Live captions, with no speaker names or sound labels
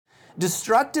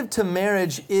Destructive to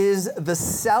marriage is the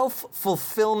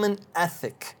self-fulfillment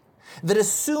ethic that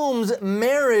assumes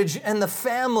marriage and the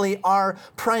family are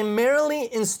primarily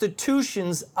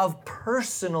institutions of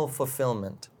personal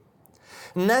fulfillment,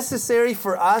 necessary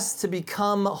for us to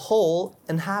become whole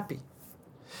and happy.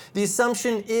 The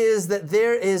assumption is that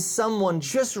there is someone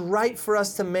just right for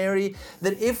us to marry,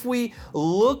 that if we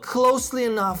look closely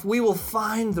enough, we will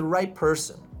find the right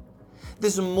person.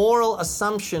 This moral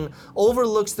assumption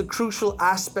overlooks the crucial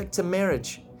aspect to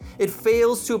marriage. It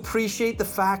fails to appreciate the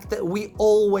fact that we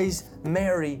always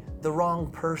marry the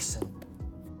wrong person.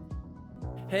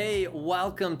 Hey,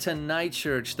 welcome to Night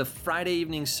Church, the Friday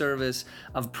evening service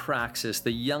of Praxis,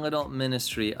 the young adult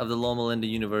ministry of the Loma Linda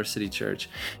University Church.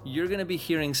 You're going to be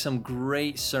hearing some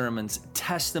great sermons,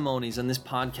 testimonies on this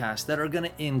podcast that are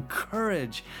going to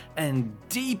encourage and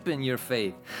deepen your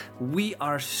faith. We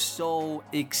are so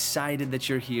excited that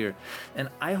you're here, and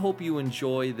I hope you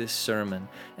enjoy this sermon,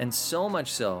 and so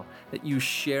much so that you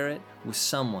share it with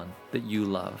someone that you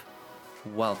love.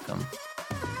 Welcome.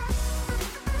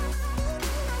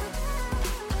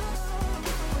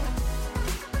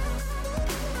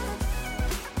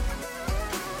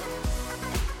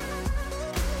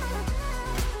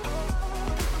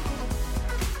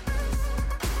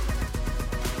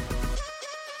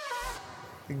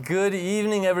 Good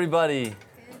evening, everybody.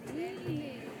 Good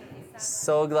evening.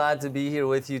 So glad to be here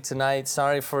with you tonight.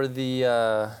 Sorry for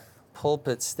the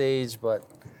pulpit stage, but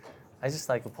I just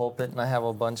like a pulpit, and I have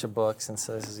a bunch of books, and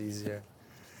so this is easier.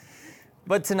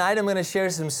 But tonight I'm going to share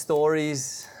some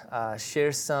stories,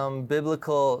 share some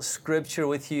biblical scripture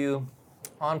with you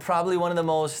on probably one of the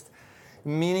most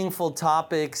meaningful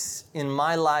topics in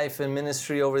my life and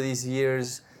ministry over these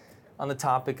years, on the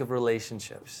topic of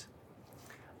relationships.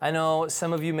 I know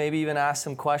some of you maybe even asked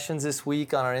some questions this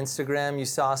week on our Instagram. You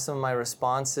saw some of my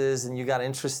responses and you got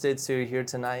interested, so you're here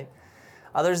tonight.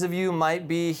 Others of you might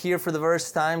be here for the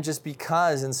first time just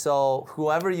because, and so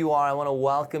whoever you are, I want to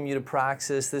welcome you to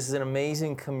Praxis. This is an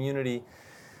amazing community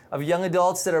of young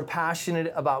adults that are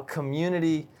passionate about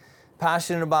community,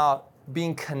 passionate about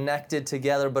being connected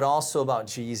together, but also about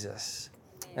Jesus.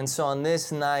 And so on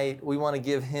this night, we want to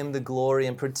give Him the glory,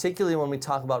 and particularly when we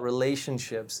talk about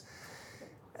relationships.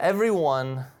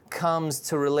 Everyone comes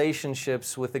to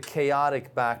relationships with a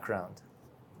chaotic background.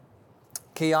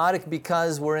 Chaotic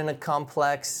because we're in a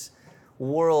complex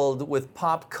world with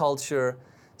pop culture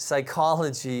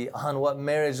psychology on what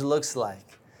marriage looks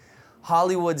like.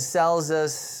 Hollywood sells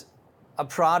us a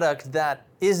product that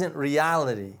isn't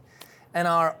reality. And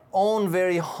our own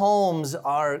very homes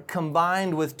are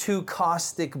combined with two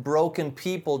caustic, broken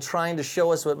people trying to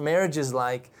show us what marriage is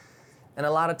like. And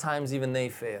a lot of times even they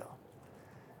fail.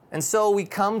 And so we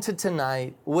come to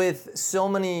tonight with so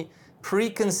many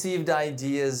preconceived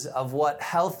ideas of what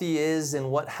healthy is and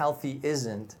what healthy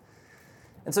isn't.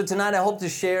 And so tonight I hope to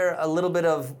share a little bit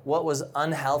of what was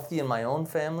unhealthy in my own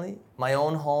family, my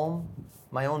own home,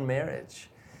 my own marriage.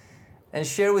 And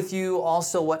share with you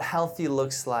also what healthy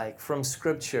looks like from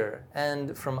Scripture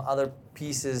and from other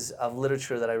pieces of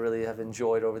literature that I really have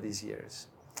enjoyed over these years.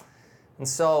 And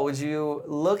so would you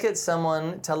look at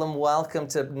someone, tell them welcome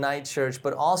to Night Church,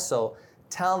 but also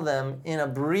tell them in a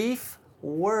brief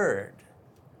word,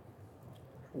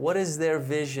 what is their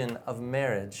vision of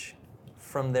marriage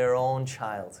from their own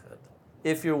childhood,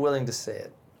 if you're willing to say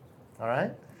it. All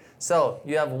right? So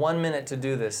you have 1 minute to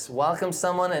do this. Welcome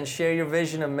someone and share your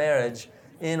vision of marriage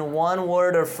in one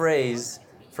word or phrase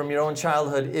from your own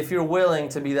childhood, if you're willing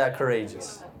to be that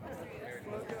courageous.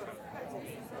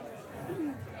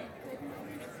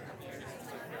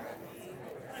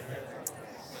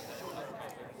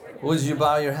 Would you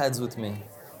bow your heads with me?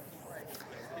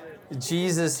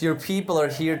 Jesus, your people are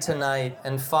here tonight,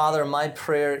 and Father, my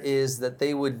prayer is that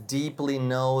they would deeply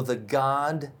know the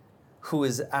God who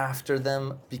is after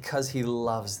them because He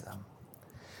loves them.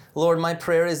 Lord, my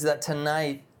prayer is that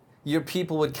tonight your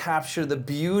people would capture the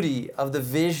beauty of the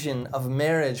vision of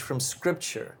marriage from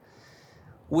Scripture,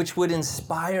 which would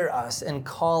inspire us and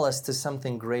call us to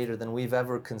something greater than we've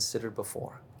ever considered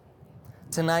before.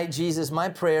 Tonight, Jesus, my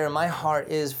prayer and my heart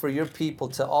is for your people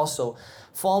to also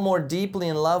fall more deeply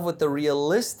in love with the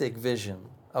realistic vision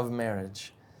of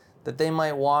marriage, that they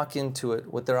might walk into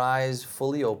it with their eyes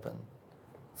fully open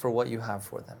for what you have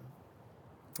for them.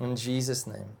 In Jesus'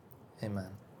 name, amen.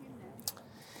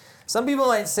 Some people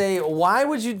might say, why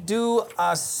would you do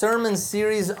a sermon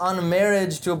series on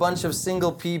marriage to a bunch of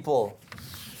single people?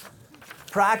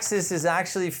 Praxis is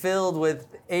actually filled with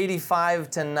 85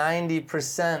 to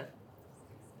 90%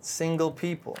 single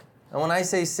people. And when I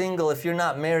say single, if you're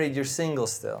not married, you're single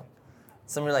still.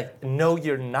 Some are like, no,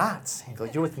 you're not single.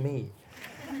 You're with me.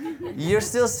 You're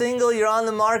still single, you're on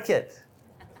the market.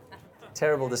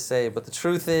 Terrible to say, but the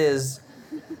truth is,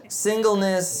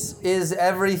 singleness is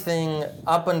everything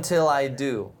up until I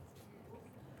do.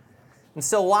 And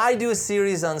so why do a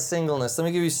series on singleness? Let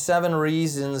me give you 7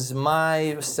 reasons,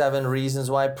 my 7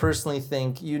 reasons why I personally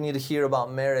think you need to hear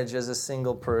about marriage as a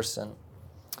single person.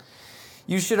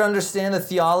 You should understand the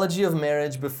theology of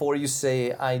marriage before you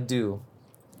say, I do.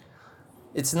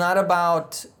 It's not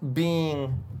about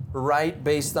being right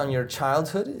based on your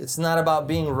childhood. It's not about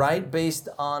being right based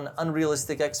on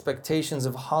unrealistic expectations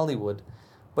of Hollywood.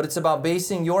 But it's about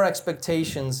basing your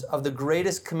expectations of the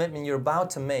greatest commitment you're about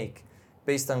to make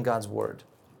based on God's Word.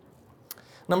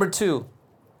 Number 2,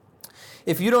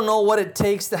 if you don't know what it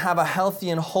takes to have a healthy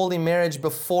and holy marriage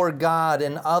before God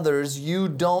and others, you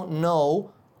don't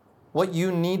know what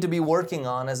you need to be working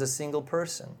on as a single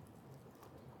person.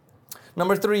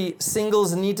 Number 3,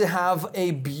 singles need to have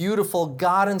a beautiful,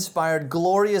 God-inspired,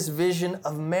 glorious vision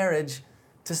of marriage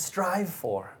to strive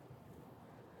for.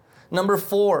 Number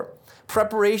 4,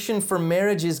 preparation for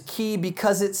marriage is key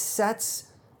because it sets,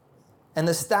 and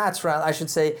the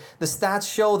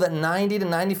stats show that 90 to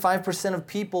 95% of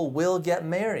people will get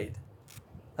married.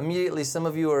 Immediately, some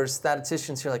of you are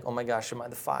statisticians here like, oh my gosh, am I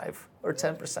the 5 or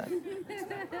 10%?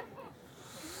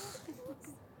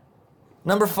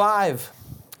 Number 5,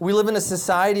 we live in a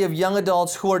society of young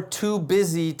adults who are too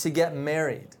busy to get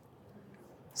married.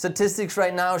 Statistics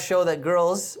right now show that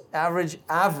girls average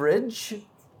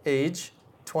age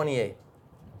 28.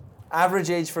 Average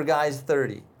age for guys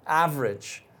 30.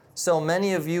 Average. So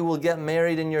many of you will get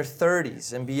married in your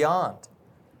 30s and beyond.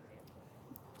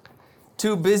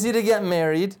 Too busy to get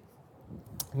married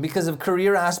because of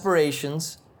career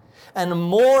aspirations, and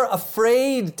more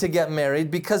afraid to get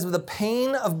married because of the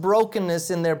pain of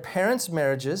brokenness in their parents'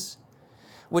 marriages,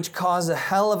 which cause a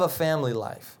hell of a family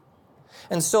life.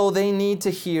 And so they need to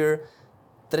hear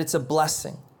that it's a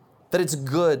blessing, that it's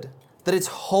good, that it's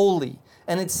holy,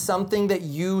 and it's something that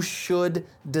you should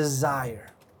desire.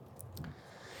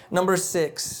 Number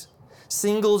 6,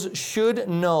 singles should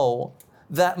know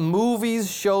that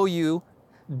movies show you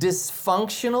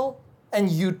dysfunctional and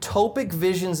utopic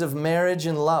visions of marriage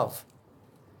and love.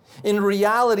 In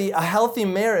reality, a healthy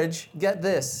marriage, get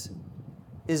this,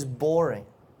 is boring.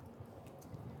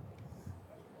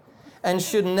 And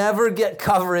should never get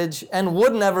coverage, and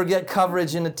would never get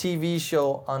coverage in a TV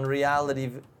show on reality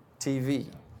TV.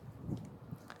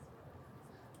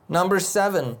 Number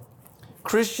 7,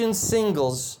 Christian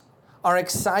singles are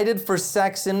excited for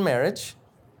sex in marriage,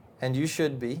 and you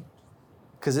should be,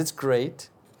 because it's great.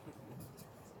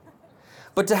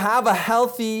 But to have a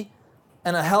healthy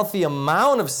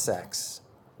amount of sex,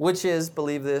 which is,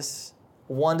 believe this,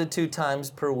 1 to 2 times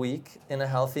per week in a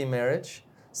healthy marriage.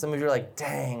 Some of you are like,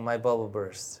 dang, my bubble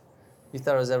burst. You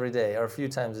thought it was every day or a few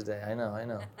times a day. I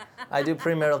know. I do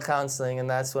premarital counseling, and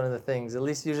that's one of the things, at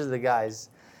least usually the guys.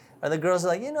 And the girls are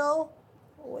like, yeah,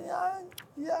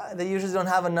 they usually don't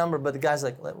have a number, but the guy's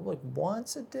like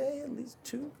once a day, at least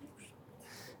 2.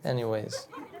 Anyways.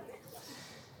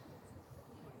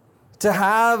 To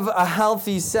have a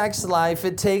healthy sex life,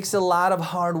 it takes a lot of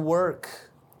hard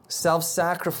work,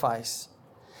 self-sacrifice.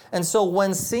 And so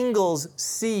when singles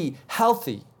see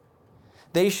healthy,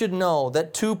 they should know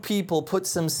that 2 people put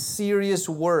some serious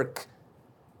work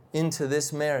into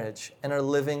this marriage and are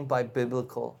living by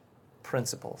biblical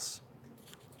principles.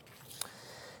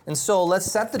 And so let's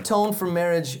set the tone for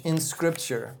marriage in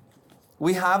Scripture.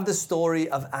 We have the story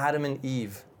of Adam and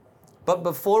Eve. But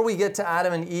before we get to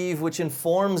Adam and Eve, which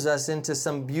informs us into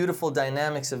some beautiful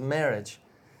dynamics of marriage,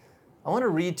 I want to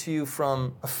read to you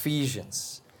from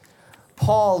Ephesians.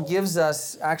 Paul gives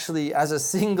us, actually, as a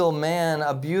single man,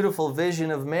 a beautiful vision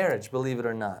of marriage, believe it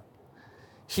or not.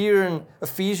 Here in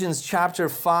Ephesians chapter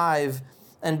 5,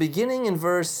 and beginning in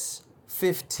verse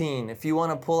 15, if you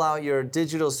want to pull out your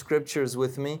digital scriptures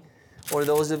with me, or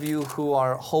those of you who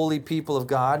are holy people of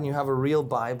God and you have a real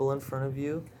Bible in front of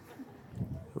you,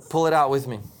 pull it out with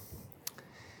me.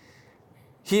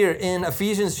 Here in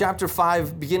Ephesians chapter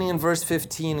 5, beginning in verse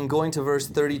 15 and going to verse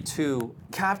 32,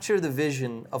 capture the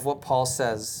vision of what Paul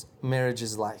says marriage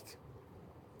is like.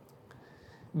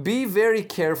 Be very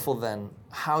careful then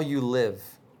how you live,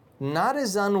 not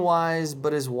as unwise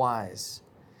but as wise,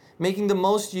 making the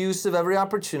most use of every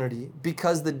opportunity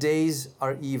because the days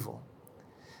are evil.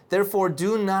 Therefore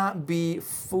do not be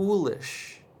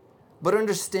foolish, but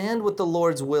understand what the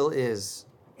Lord's will is.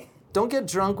 Don't get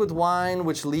drunk with wine,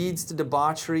 which leads to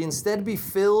debauchery. Instead, be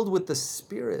filled with the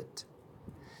Spirit,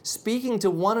 speaking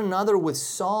to one another with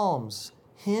psalms,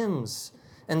 hymns,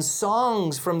 and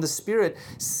songs from the Spirit.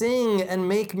 Sing and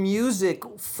make music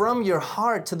from your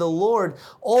heart to the Lord,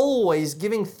 always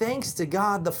giving thanks to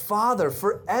God the Father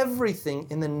for everything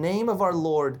in the name of our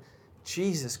Lord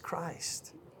Jesus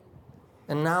Christ.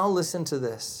 And now listen to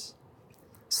this.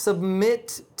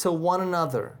 Submit to one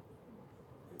another.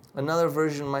 Another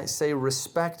version might say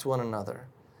respect one another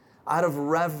out of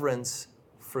reverence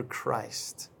for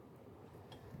Christ.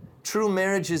 True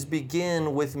marriages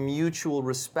begin with mutual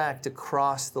respect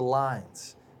across the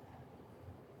lines.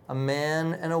 A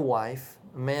man and a wife,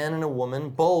 a man and a woman,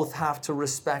 both have to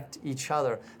respect each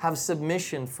other, have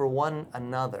submission for one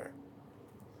another.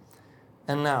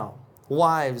 And now,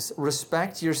 wives,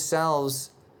 respect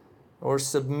yourselves or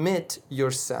submit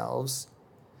yourselves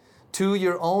to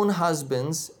your own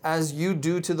husbands as you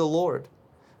do to the Lord.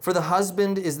 For the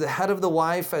husband is the head of the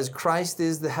wife, as Christ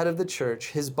is the head of the church,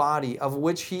 his body, of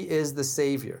which he is the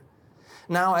Savior.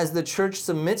 Now, as the church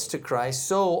submits to Christ,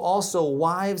 so also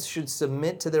wives should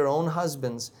submit to their own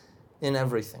husbands in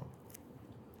everything.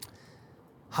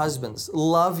 Husbands,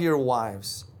 love your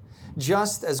wives,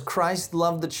 just as Christ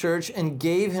loved the church and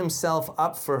gave himself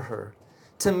up for her,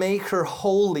 to make her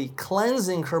holy,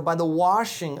 cleansing her by the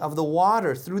washing of the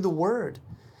water through the word,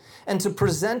 and to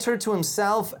present her to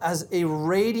himself as a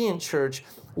radiant church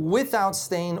without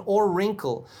stain or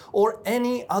wrinkle or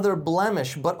any other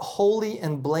blemish, but holy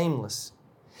and blameless.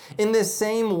 In this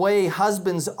same way,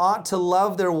 husbands ought to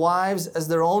love their wives as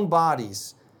their own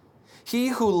bodies. He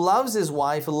who loves his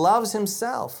wife loves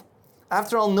himself.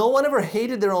 After all, no one ever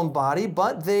hated their own body,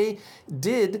 but they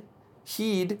did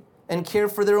heed and care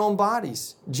for their own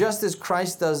bodies, just as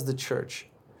Christ does the church.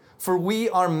 For we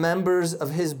are members of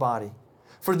his body.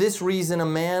 For this reason, a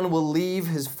man will leave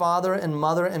his father and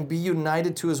mother and be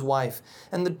united to his wife,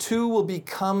 and the two will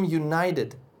become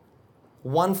united,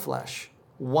 one flesh,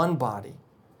 one body.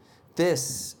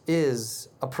 This is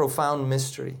a profound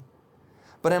mystery.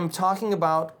 But I'm talking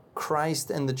about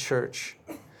Christ and the church.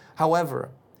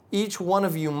 However, each one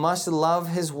of you must love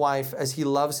his wife as he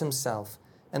loves himself,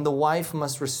 and the wife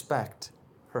must respect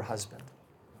her husband.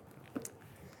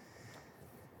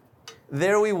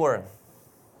 There we were.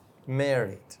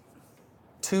 Married,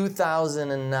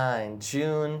 2009,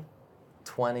 June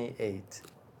 28.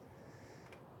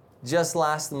 Just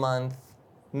last month,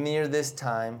 near this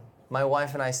time, my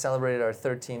wife and I celebrated our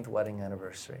 13th wedding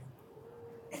anniversary.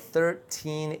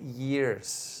 13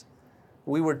 years.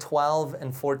 We were 12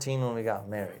 and 14 when we got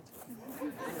married.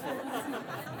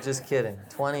 Just kidding,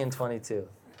 20 and 22.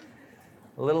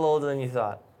 A little older than you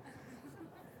thought.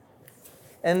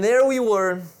 And there we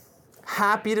were,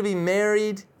 happy to be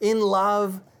married, in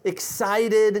love,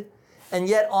 excited, and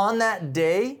yet on that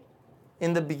day,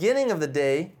 in the beginning of the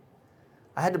day,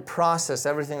 I had to process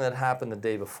everything that happened the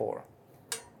day before.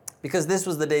 Because this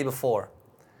was the day before.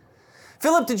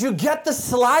 Philip, did you get the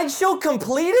slideshow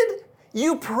completed?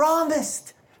 You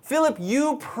promised. Philip,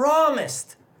 you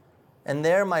promised. And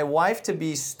there my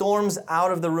wife-to-be storms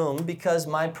out of the room because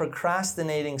my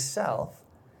procrastinating self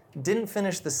didn't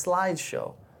finish the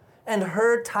slideshow. And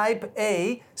her type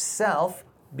A self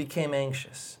became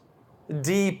anxious,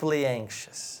 deeply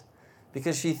anxious,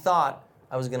 because she thought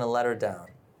I was going to let her down.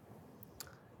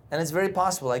 And it's very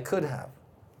possible I could have,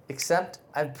 except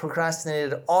I've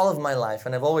procrastinated all of my life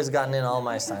and I've always gotten in all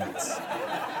my assignments.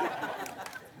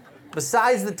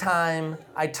 Besides the time,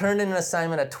 I turned in an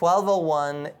assignment at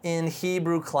 12:01 in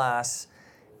Hebrew class,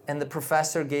 and the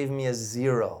professor gave me a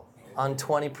 0 on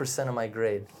 20% of my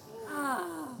grade.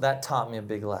 That taught me a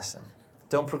big lesson.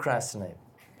 Don't procrastinate.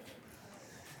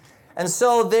 And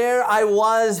so there I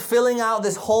was, filling out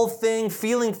this whole thing,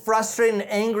 feeling frustrated and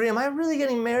angry. Am I really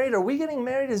getting married? Are we getting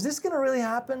married? Is this going to really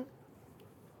happen?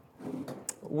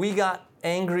 We got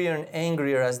angrier and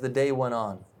angrier as the day went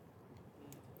on.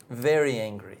 Very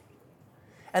angry.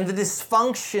 And the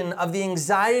dysfunction of the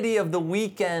anxiety of the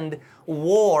weekend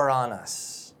wore on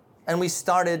us. And we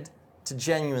started to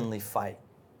genuinely fight.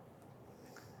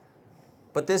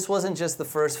 But this wasn't just the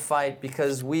first fight,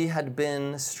 because we had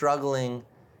been struggling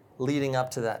leading up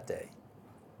to that day.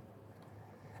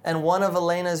 And one of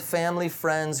Elena's family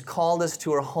friends called us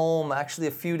to her home actually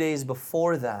a few days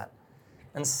before that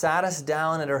and sat us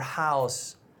down at her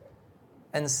house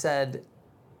and said,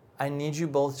 I need you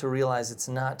both to realize it's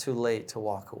not too late to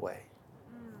walk away.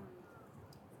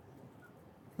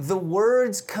 The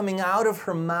words coming out of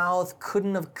her mouth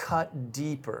couldn't have cut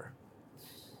deeper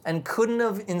and couldn't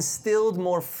have instilled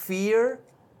more fear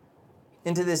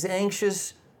into this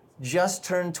anxious, just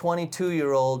turned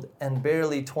 22-year-old and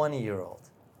barely 20-year-old.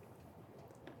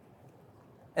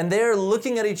 And they're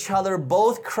looking at each other,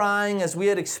 both crying as we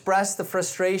had expressed the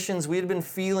frustrations we had been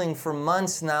feeling for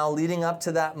months now, leading up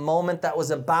to that moment that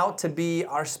was about to be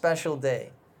our special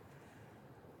day.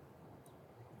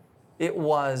 It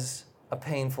was a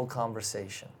painful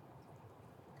conversation.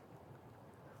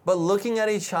 But looking at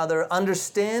each other,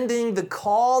 understanding the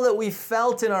call that we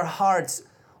felt in our hearts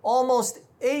almost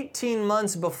 18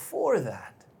 months before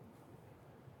that,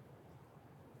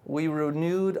 we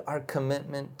renewed our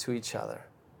commitment to each other.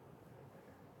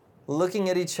 Looking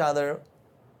at each other,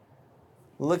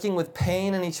 looking with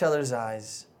pain in each other's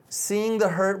eyes, seeing the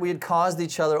hurt we had caused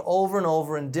each other over and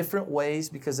over in different ways,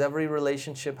 because every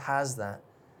relationship has that,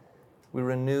 we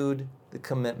renewed the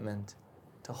commitment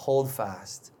to hold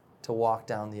fast, to walk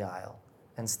down the aisle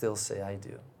and still say, I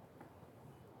do.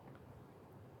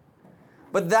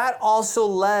 But that also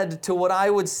led to what I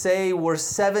would say were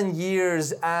 7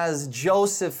 years as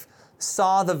Joseph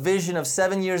saw the vision of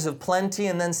 7 years of plenty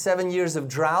and then 7 years of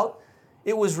drought.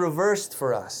 It was reversed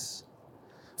for us.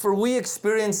 For we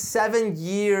experienced 7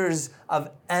 years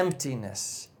of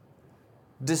emptiness,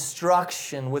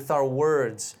 destruction with our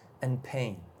words, and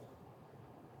pain.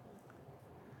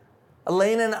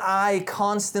 Elena and I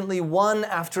constantly, one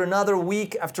after another,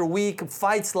 week after week,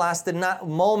 fights lasted not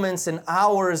moments and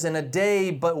hours and a day,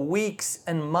 but weeks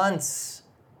and months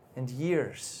and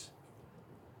years.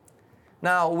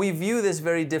 Now, we view this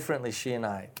very differently, she and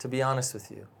I, to be honest with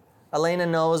you. Elena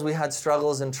knows we had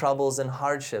struggles and troubles and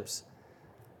hardships.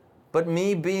 But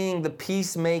me being the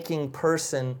peacemaking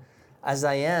person as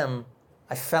I am,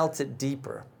 I felt it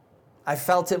deeper. I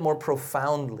felt it more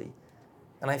profoundly.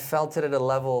 And I felt it at a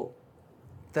level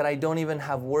that I don't even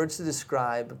have words to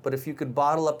describe, but if you could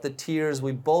bottle up the tears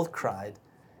we both cried,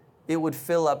 it would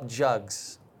fill up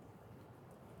jugs.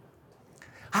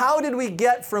 How did we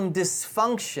get from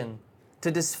dysfunction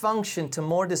to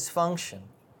more dysfunction?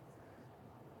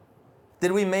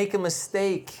 Did we make a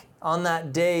mistake on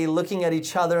that day looking at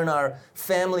each other in our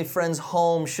family friend's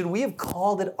home? Should we have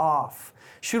called it off?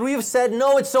 Should we have said,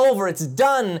 no, it's over, it's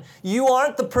done, you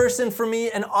aren't the person for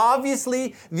me? And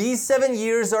obviously, these 7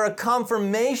 years are a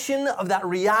confirmation of that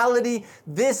reality.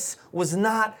 This was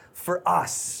not for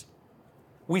us.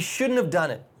 We shouldn't have done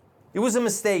it. It was a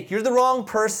mistake. You're the wrong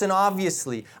person,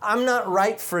 obviously. I'm not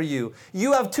right for you.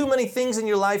 You have too many things in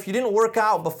your life. You didn't work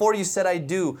out before you said I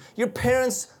do. Your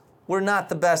parents were not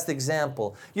the best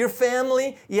example. Your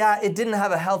family, it didn't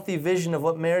have a healthy vision of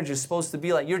what marriage is supposed to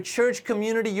be like. Your church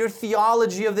community, your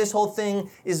theology of this whole thing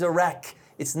is a wreck.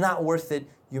 It's not worth it.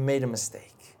 You made a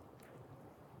mistake.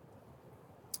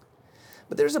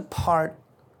 But there's a part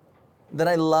that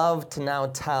I love to now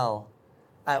tell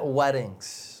at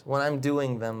weddings when I'm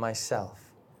doing them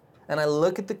myself. And I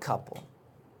look at the couple.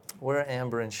 Where are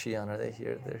Amber and Shion? Are they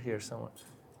here? They're here somewhere.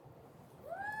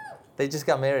 They just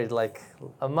got married like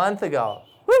a month ago.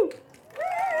 Woo!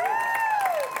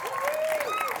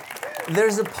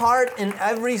 There's a part in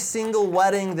every single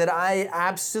wedding that I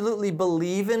absolutely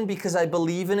believe in because I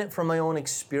believe in it from my own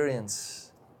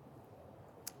experience.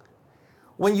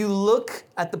 When you look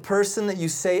at the person that you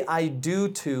say I do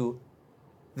to,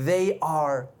 they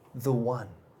are the one.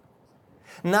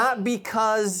 Not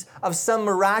because of some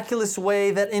miraculous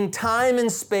way that in time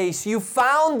and space you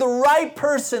found the right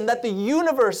person that the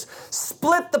universe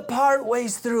split the part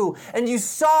ways through and you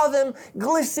saw them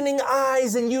glistening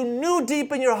eyes and you knew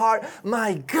deep in your heart,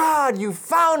 my God, you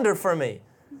found her for me.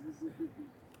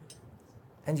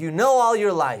 And you know all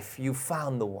your life you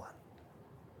found the one.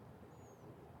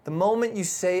 The moment you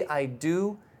say I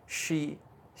do, he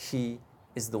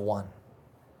is the one.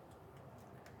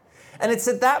 And it's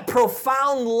at that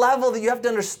profound level that you have to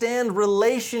understand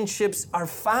relationships are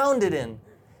founded in,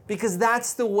 because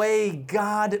that's the way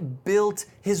God built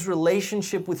his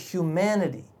relationship with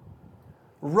humanity.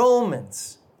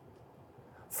 Romans,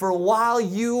 for while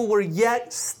you were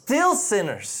yet still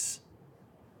sinners,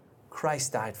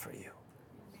 Christ died for you.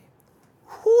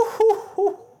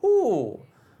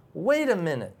 Wait a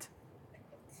minute.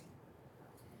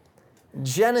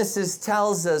 Genesis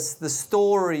tells us the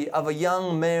story of a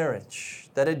young marriage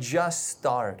that had just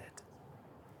started.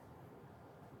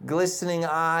 Glistening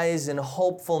eyes and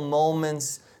hopeful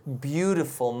moments,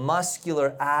 beautiful,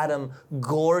 muscular Adam,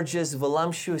 gorgeous,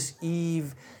 voluptuous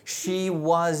Eve. She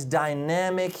was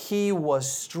dynamic, he was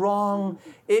strong,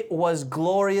 it was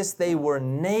glorious. They were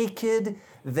naked,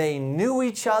 they knew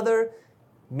each other,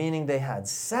 meaning they had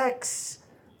sex.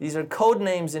 These are code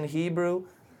names in Hebrew.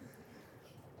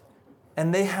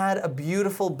 And they had a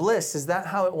beautiful bliss. Is that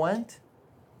how it went?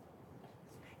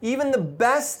 Even the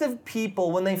best of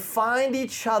people, when they find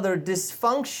each other,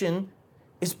 dysfunction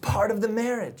is part of the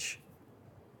marriage.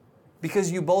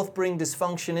 because you both bring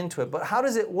dysfunction into it. But how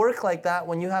does it work like that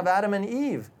when you have Adam and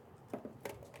Eve?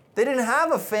 They didn't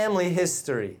have a family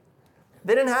history.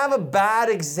 They didn't have a bad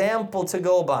example to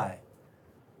go by.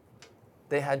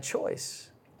 They had choice.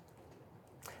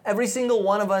 Every single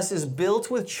one of us is built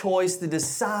with choice to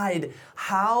decide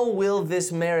how will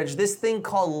this marriage, this thing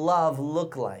called love,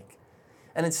 look like.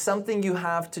 And it's something you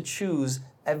have to choose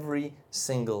every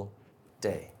single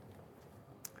day.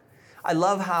 I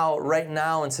love how right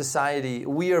now in society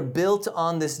we are built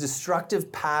on this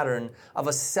destructive pattern of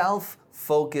a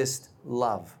self-focused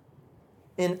love.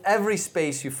 In every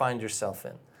space you find yourself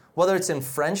in, whether it's in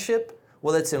friendship,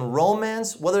 whether it's in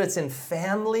romance, whether it's in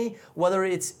family, whether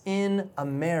it's in a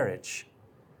marriage.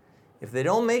 If they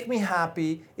don't make me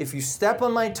happy, if you step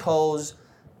on my toes,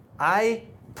 I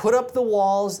put up the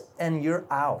walls and you're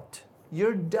out.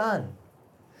 You're done.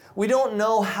 We don't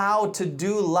know how to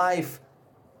do life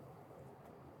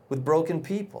with broken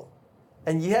people.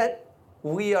 And yet,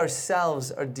 we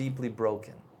ourselves are deeply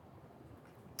broken.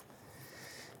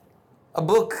 A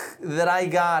book that I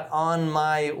got on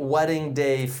my wedding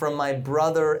day from my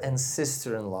brother and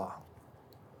sister-in-law.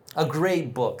 A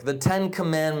great book, The 10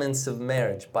 Commandments of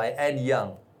Marriage by Ed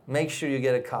Young. Make sure you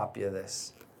get a copy of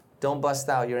this. Don't bust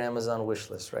out your Amazon wish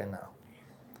list right now.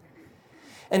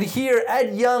 And here,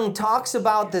 Ed Young talks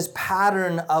about this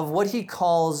pattern of what he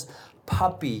calls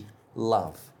puppy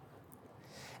love.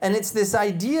 And it's this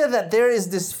idea that there is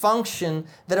dysfunction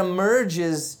that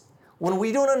emerges when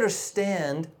we don't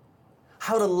understand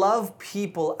how to love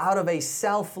people out of a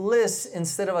selfless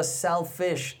instead of a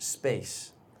selfish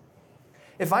space.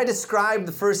 If I described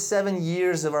the first 7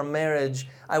 years of our marriage,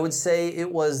 I would say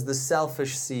it was the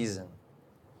selfish season.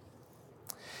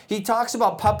 He talks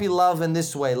about puppy love in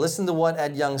this way. Listen to what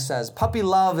Ed Young says. Puppy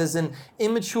love is an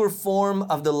immature form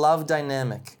of the love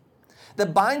dynamic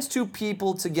that binds two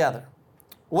people together.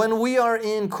 When we are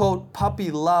in, quote, puppy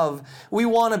love, we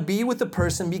want to be with the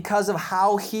person because of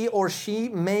how he or she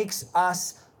makes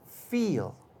us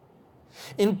feel.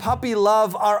 In puppy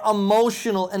love, our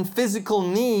emotional and physical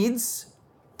needs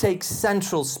take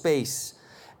central space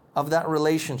of that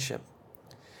relationship.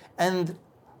 And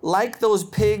like those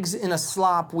pigs in a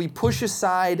slop, we push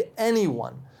aside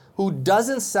anyone who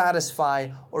doesn't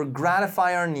satisfy or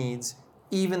gratify our needs,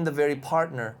 even the very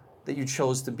partner that you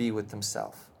chose to be with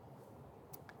themselves.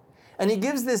 And he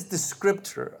gives this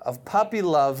descriptor of puppy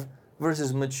love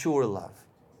versus mature love.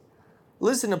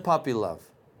 Listen to puppy love.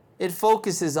 It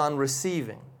focuses on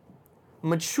receiving.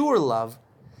 Mature love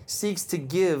seeks to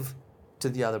give to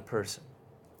the other person.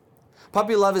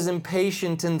 Puppy love is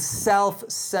impatient and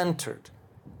self-centered.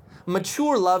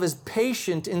 Mature love is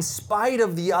patient in spite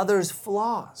of the other's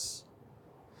flaws.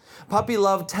 Puppy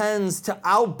love tends to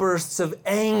outbursts of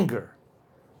anger.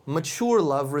 Mature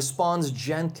love responds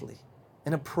gently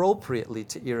and appropriately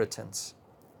to irritants.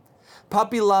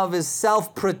 Puppy love is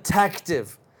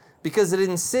self-protective because it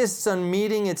insists on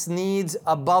meeting its needs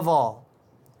above all.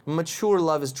 Mature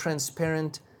love is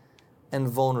transparent and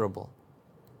vulnerable.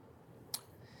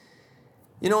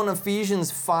 You know, in Ephesians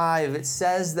 5, it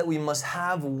says that we must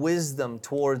have wisdom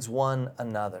towards one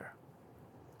another.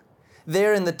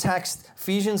 There in the text,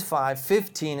 Ephesians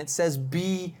 5:15, it says,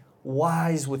 be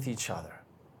wise with each other.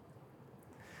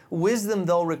 Wisdom,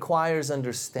 though, requires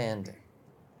understanding.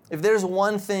 If there's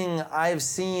one thing I've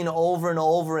seen over and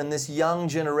over in this young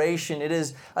generation, it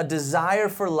is a desire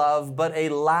for love, but a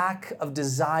lack of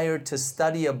desire to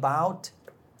study about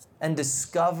and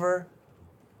discover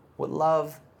what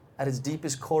love at its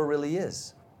deepest core really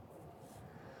is.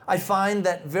 I find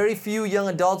that very few young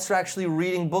adults are actually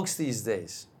reading books these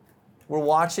days. We're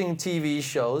watching TV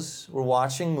shows, we're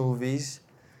watching movies,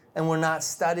 and we're not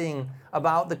studying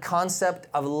about the concept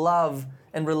of love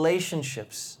and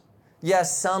relationships.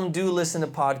 Yes, some do listen to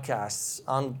podcasts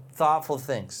on thoughtful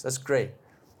things. That's great.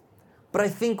 But I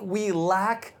think we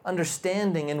lack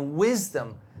understanding and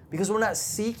wisdom because we're not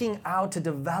seeking out to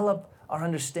develop our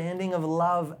understanding of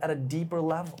love at a deeper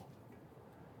level.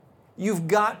 You've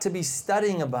got to be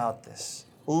studying about this,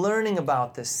 learning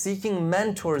about this, seeking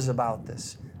mentors about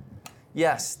this.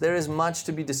 Yes, there is much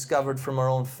to be discovered from our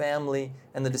own family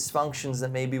and the dysfunctions that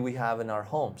maybe we have in our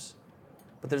homes.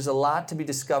 But there's a lot to be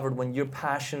discovered when you're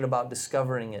passionate about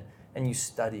discovering it and you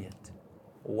study it.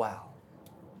 Wow.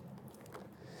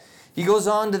 He goes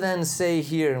on to then say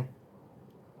here,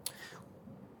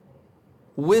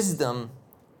 wisdom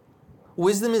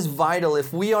is vital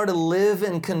if we are to live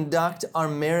and conduct our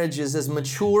marriages as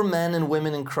mature men and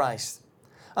women in Christ.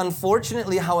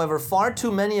 Unfortunately, however, far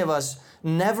too many of us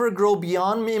never grow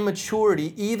beyond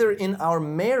immaturity either in our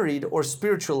married or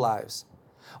spiritual lives.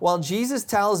 While Jesus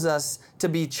tells us to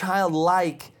be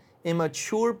childlike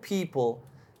immature people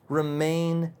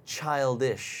remain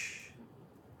childish.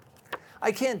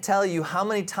 I can't tell you how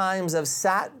many times I've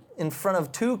sat in front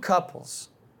of two couples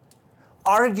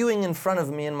arguing in front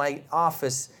of me in my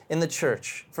office in the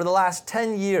church for the last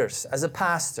 10 years as a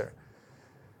pastor,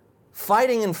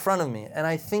 fighting in front of me. And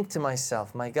I think to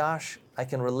myself, my gosh, I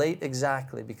can relate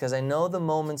exactly because I know the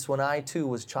moments when I too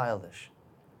was childish.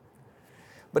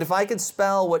 But if I could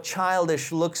spell what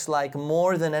childish looks like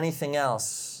more than anything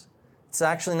else, it's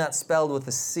actually not spelled with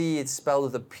a C, it's spelled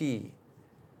with a P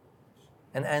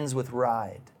and ends with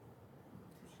ride.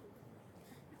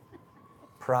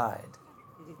 Pride.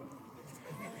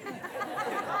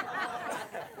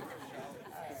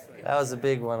 That was a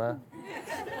big one, huh?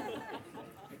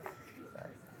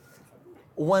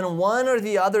 When one or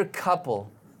the other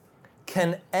couple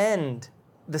can end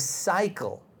the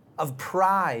cycle of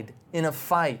pride in a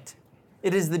fight,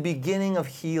 it is the beginning of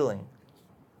healing.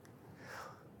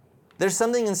 There's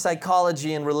something in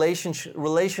psychology and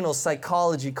relational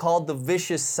psychology called the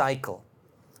vicious cycle.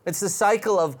 It's the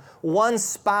cycle of one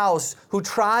spouse who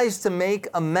tries to make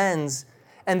amends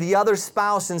and the other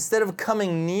spouse, instead of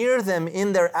coming near them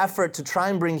in their effort to try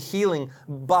and bring healing,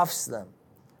 buffs them.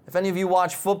 If any of you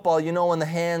watch football, you know when the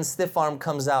hand stiff arm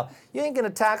comes out. You ain't going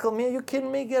to tackle me. Are you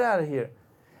kidding me? Get out of here.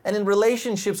 And in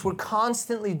relationships, we're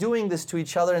constantly doing this to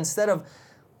each other instead of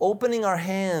opening our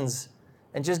hands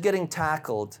and just getting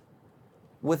tackled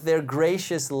with their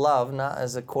gracious love, not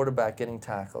as a quarterback getting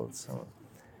tackled. So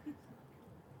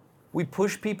we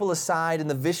push people aside and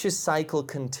the vicious cycle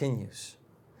continues.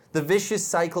 The vicious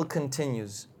cycle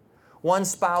continues. One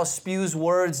spouse spews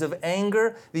words of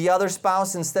anger. The other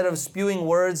spouse, instead of spewing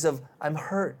words of, I'm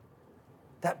hurt,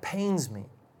 that pains me.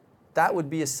 That would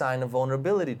be a sign of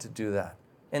vulnerability to do that.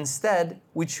 Instead,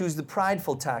 we choose the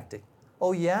prideful tactic.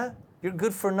 Oh yeah? You're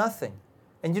good for nothing.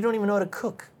 And you don't even know how to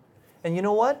cook. And you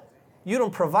know what? You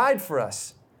don't provide for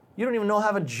us. You don't even know how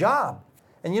to have a job.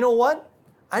 And you know what?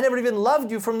 I never even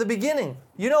loved you from the beginning.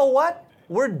 You know what?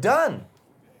 We're done.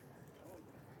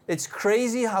 It's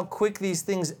crazy how quick these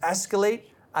things escalate.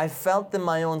 I felt them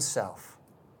my own self.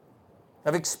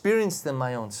 I've experienced them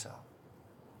my own self.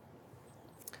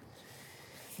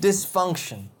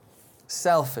 Dysfunction,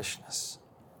 selfishness.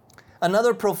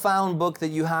 Another profound book that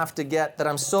you have to get that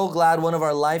I'm so glad one of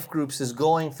our life groups is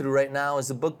going through right now is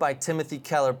a book by Timothy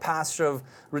Keller, pastor of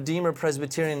Redeemer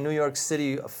Presbyterian in New York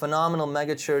City, a phenomenal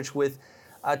megachurch with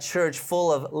a church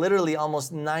full of literally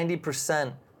almost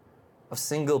 90% of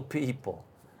single people.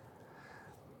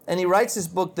 And he writes this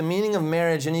book, The Meaning of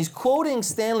Marriage, and he's quoting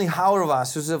Stanley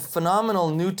Hauerwas, who's a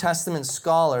phenomenal New Testament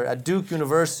scholar at Duke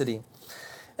University.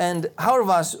 And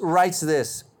Hauerwas writes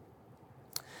this: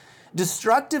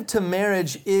 destructive to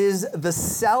marriage is the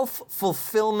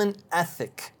self-fulfillment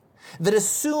ethic that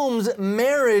assumes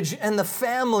marriage and the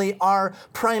family are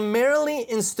primarily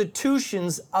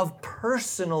institutions of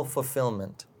personal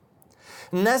fulfillment,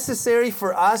 necessary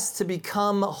for us to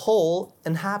become whole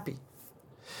and happy.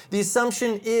 The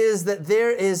assumption is that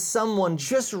there is someone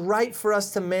just right for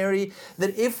us to marry,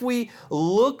 that if we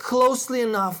look closely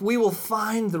enough, we will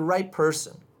find the right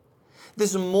person.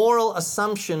 This moral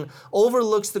assumption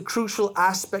overlooks the crucial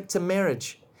aspect to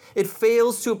marriage. It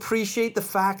fails to appreciate the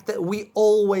fact that we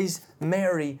always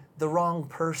marry the wrong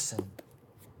person.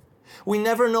 We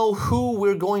never know who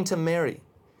we're going to marry.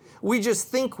 We just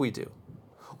think we do.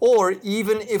 Or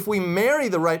even if we marry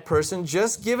the right person,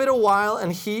 just give it a while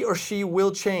and he or she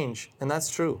will change. And that's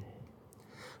true.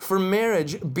 For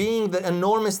marriage, being the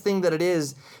enormous thing that it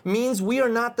is, means we are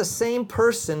not the same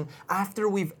person after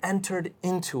we've entered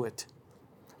into it.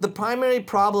 The primary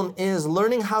problem is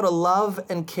learning how to love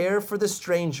and care for the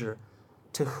stranger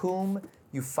to whom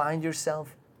you find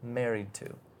yourself married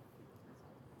to.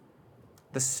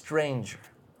 The stranger.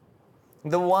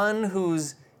 The one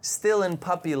who's still in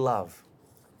puppy love.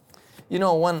 You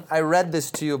know, when I read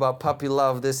this to you about puppy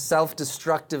love, this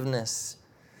self-destructiveness,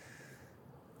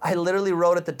 I literally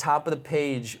wrote at the top of the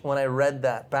page when I read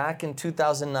that back in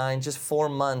 2009, just 4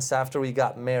 months after we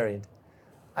got married.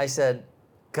 I said,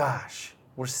 gosh,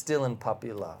 we're still in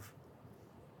puppy love.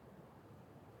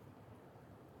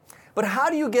 But how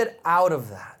do you get out of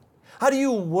that? How do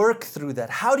you work through that?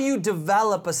 How do you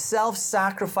develop a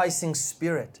self-sacrificing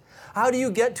spirit? How do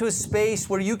you get to a space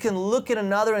where you can look at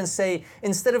another and say,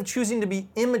 instead of choosing to be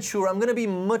immature, I'm going to be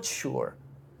mature.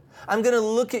 I'm going to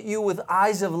look at you with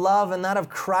eyes of love and that of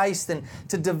Christ and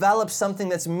to develop something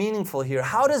that's meaningful here.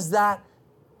 How does that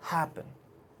happen?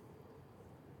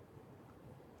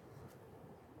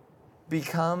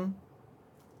 Become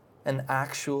an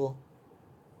actual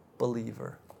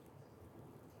believer.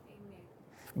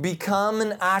 Become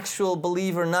an actual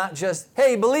believer, not just,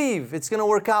 hey, believe, it's going to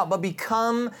work out, but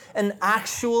become an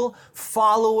actual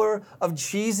follower of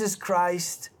Jesus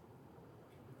Christ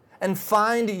and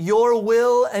find your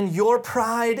will and your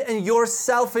pride and your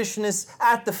selfishness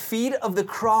at the feet of the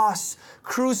cross,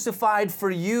 crucified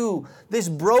for you, this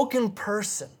broken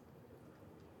person.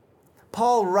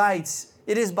 Paul writes,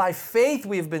 it is by faith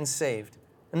we have been saved,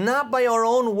 not by our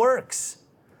own works.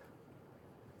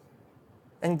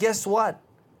 And guess what?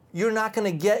 You're not going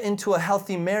to get into a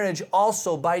healthy marriage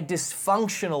also by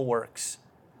dysfunctional works.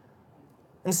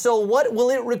 And so what will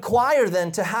it require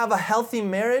then to have a healthy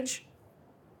marriage?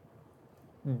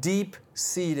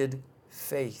 Deep-seated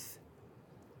faith.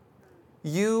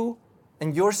 You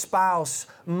and your spouse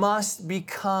must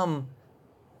become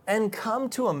and come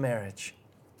to a marriage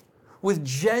with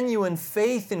genuine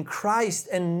faith in Christ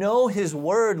and know His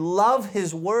Word, love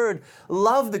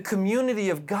the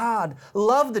community of God,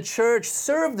 love the church,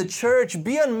 serve the church,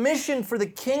 be on mission for the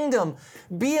kingdom,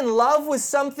 be in love with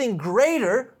something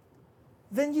greater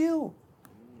than you.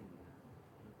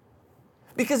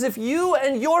 Because if you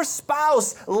and your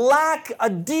spouse lack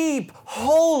a deep,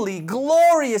 holy,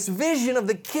 glorious vision of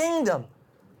the kingdom,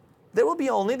 there will be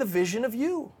only the vision of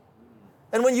you.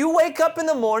 And when you wake up in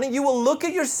the morning, you will look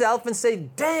at yourself and say,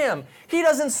 damn, he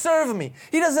doesn't serve me.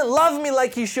 He doesn't love me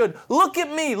like he should. Look at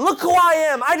me. Look who I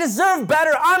am. I deserve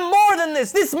better. I'm more than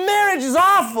this. This marriage is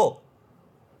awful.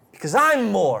 Because I'm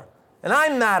more and I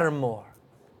matter more.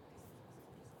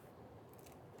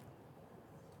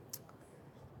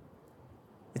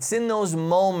 It's in those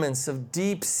moments of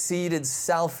deep-seated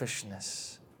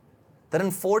selfishness that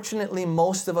unfortunately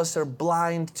most of us are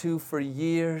blind to for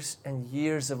years and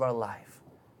years of our life.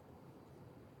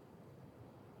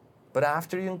 But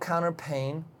after you encounter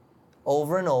pain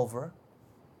over and over,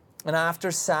 and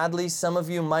after, sadly, some of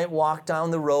you might walk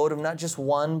down the road of not just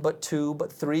one, but two,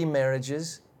 but three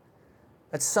marriages,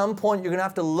 at some point you're going to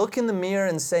have to look in the mirror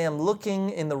and say, I'm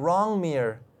looking in the wrong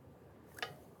mirror.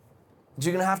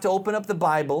 You're going to have to open up the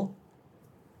Bible,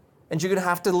 and you're going to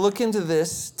have to look into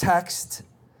this text,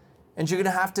 and you're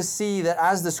going to have to see that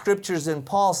as the scriptures and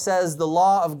Paul says, the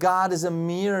law of God is a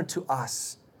mirror to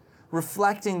us,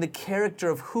 reflecting the character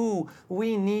of who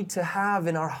we need to have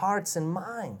in our hearts and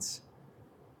minds.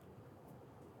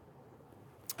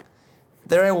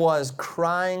 There I was,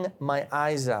 crying my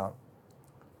eyes out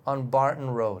on Barton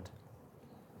Road.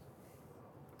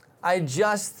 I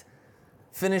just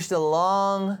finished a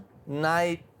long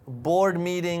night board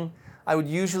meeting. I would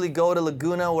usually go to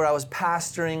Laguna where I was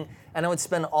pastoring, and I would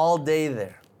spend all day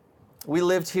there. We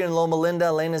lived here in Loma Linda.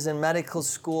 Elena's in medical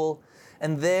school,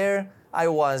 and there I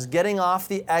was getting off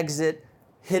the exit,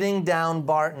 hitting down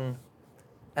Barton,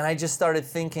 and I just started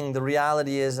thinking the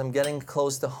reality is I'm getting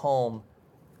close to home,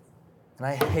 and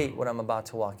I hate what I'm about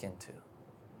to walk into.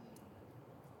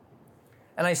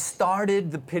 And I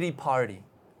started the pity party,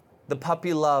 the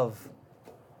puppy love.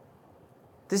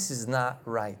 This is not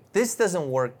right. This doesn't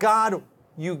work. God,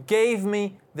 you gave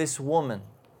me this woman.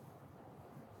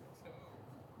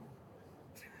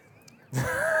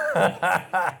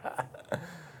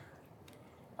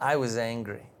 I was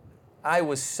angry. I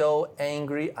was so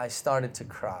angry, I started to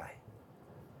cry.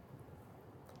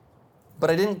 But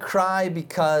I didn't cry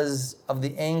because of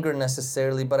the anger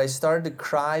necessarily, but I started to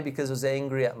cry because I was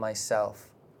angry at myself.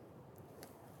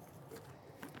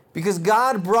 Because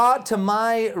God brought to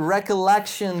my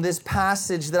recollection this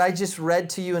passage that I just read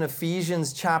to you in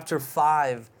Ephesians chapter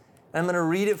 5. And I'm going to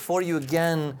read it for you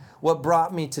again, what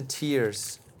brought me to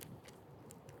tears.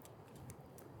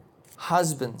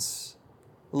 Husbands,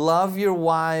 love your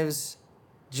wives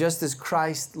just as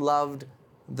Christ loved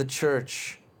the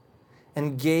church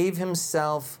and gave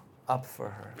himself up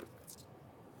for her.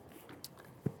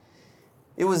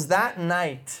 It was that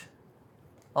night,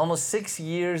 almost 6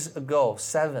 years ago,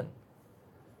 7,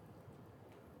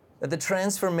 that the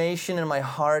transformation in my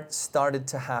heart started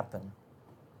to happen.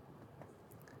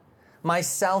 My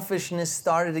selfishness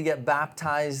started to get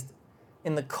baptized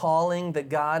in the calling that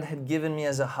God had given me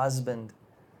as a husband.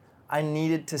 I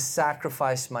needed to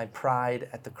sacrifice my pride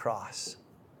at the cross.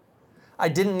 I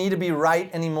didn't need to be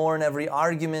right anymore in every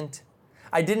argument.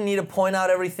 I didn't need to point out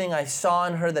everything I saw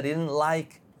in her that I didn't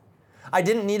like. I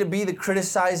didn't need to be the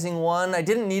criticizing one. I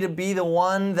didn't need to be the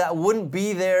one that wouldn't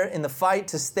be there in the fight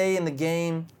to stay in the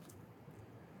game.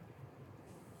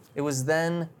 It was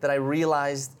then that I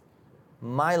realized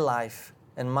my life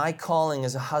and my calling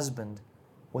as a husband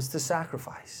was to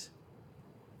sacrifice,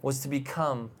 was to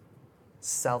become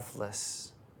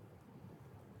selfless.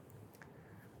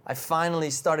 I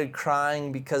finally started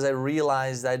crying because I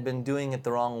realized I'd been doing it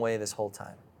the wrong way this whole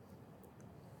time.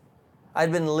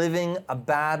 I'd been living a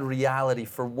bad reality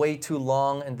for way too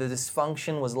long, and the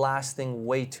dysfunction was lasting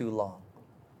way too long.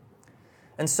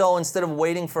 And so instead of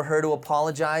waiting for her to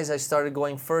apologize, I started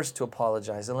going first to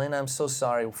apologize. Elena, I'm so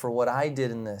sorry for what I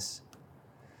did in this.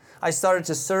 I started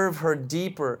to serve her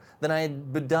deeper than I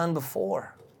had done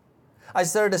before. I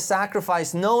started to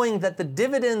sacrifice, knowing that the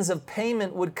dividends of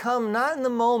payment would come not in the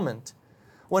moment,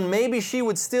 when maybe she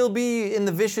would still be in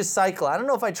the vicious cycle. I don't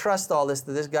know if I trust all this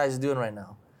that this guy's doing right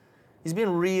now. He's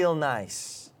being real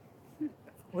nice.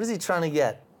 What is he trying to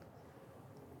get?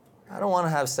 I don't want to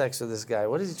have sex with this guy.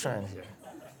 What is he trying to do?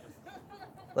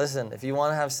 Listen, if you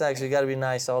want to have sex, you got to be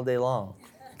nice all day long,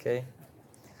 okay?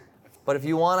 But if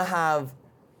you want to have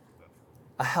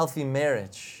a healthy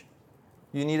marriage,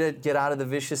 you need to get out of the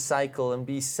vicious cycle and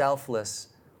be selfless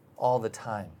all the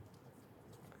time.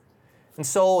 And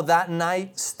so that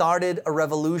night started a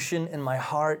revolution in my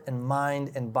heart and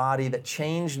mind and body that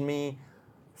changed me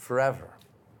forever.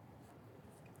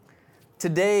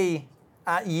 Today,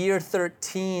 at year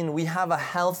 13, we have a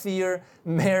healthier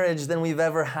marriage than we've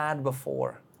ever had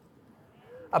before.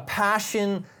 A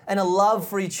passion and a love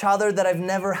for each other that I've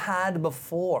never had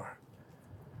before.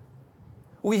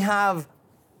 We have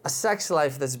a sex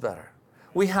life that's better.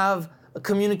 We have a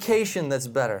communication that's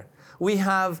better. We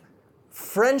have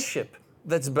friendship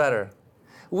that's better.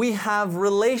 We have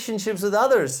relationships with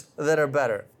others that are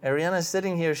better. Ariana's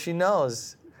sitting here, she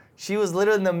knows. She was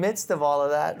literally in the midst of all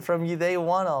of that from day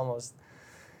one almost.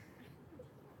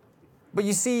 But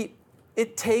you see,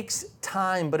 it takes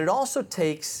time, but it also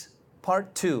takes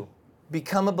part 2,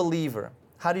 become a believer.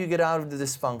 How do you get out of the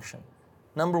dysfunction?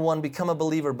 Number 1, become a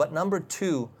believer. But number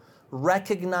 2,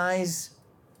 recognize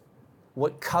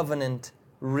what covenant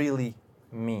really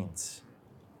means.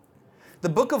 The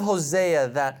book of Hosea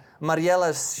that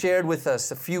Mariela shared with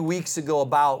us a few weeks ago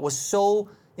about was so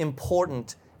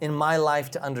important in my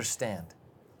life to understand.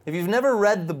 If you've never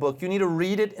read the book, you need to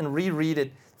read it and reread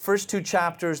it. First 2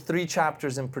 chapters, 3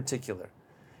 chapters in particular.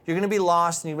 You're going to be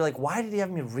lost and you'll be like, why did he have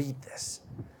me read this?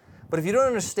 But if you don't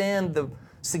understand the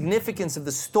significance of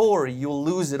the story, you'll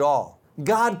lose it all.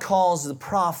 God calls the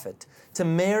prophet to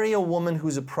marry a woman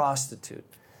who's a prostitute.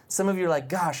 Some of you are like,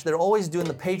 gosh, they're always doing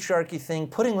the patriarchy thing,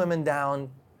 putting women down.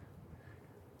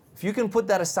 If you can put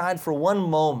that aside for one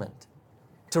moment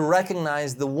to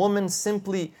recognize the woman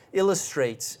simply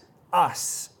illustrates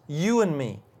us, you and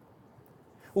me.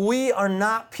 We are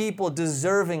not people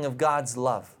deserving of God's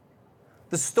love.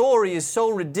 The story is so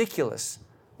ridiculous.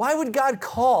 Why would God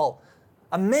call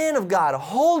a man of God, a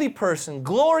holy person,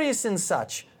 glorious in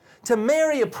such, to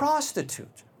marry a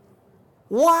prostitute?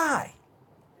 Why?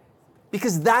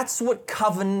 Because that's what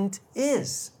covenant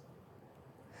is.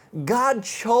 God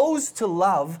chose to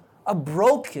love a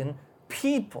broken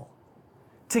people,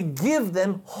 to give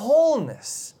them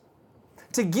wholeness,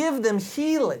 to give them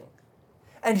healing.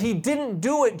 And He didn't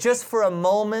do it just for a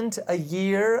moment, a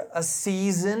year, a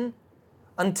season,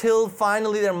 until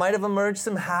finally there might have emerged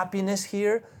some happiness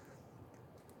here.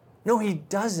 No, He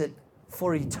does it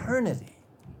for eternity.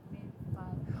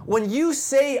 When you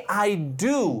say, I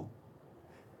do,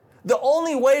 the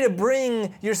only way to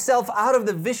bring yourself out of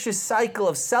the vicious cycle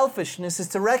of selfishness is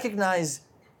to recognize,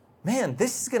 man,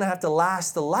 this is going to have to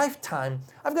last a lifetime.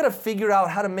 I've got to figure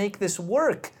out how to make this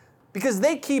work because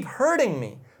they keep hurting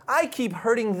me. I keep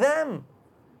hurting them.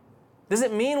 Does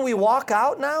it mean we walk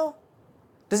out now?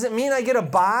 Does it mean I get a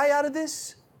buy out of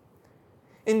this?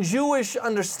 In Jewish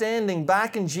understanding,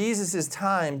 back in Jesus'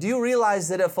 time, do you realize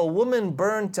that if a woman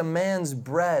burnt a man's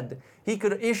bread, he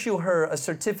could issue her a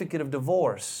certificate of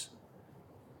divorce?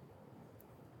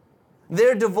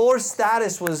 Their divorce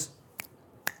status was,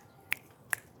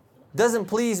 doesn't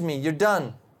please me, you're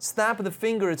done. Snap of the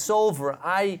finger, it's over.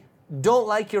 I don't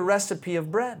like your recipe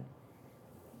of bread.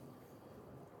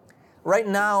 Right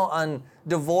now on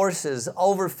divorces,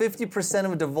 over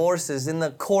 50% of divorces in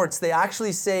the courts, they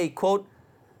actually say, quote,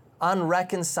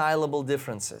 unreconcilable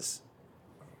differences.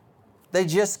 They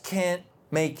just can't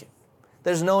make it.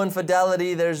 There's no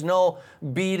infidelity, there's no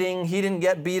beating, he didn't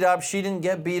get beat up, she didn't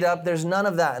get beat up, there's none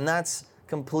of that. And that's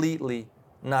completely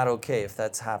not okay if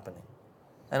that's happening.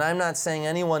 And I'm not saying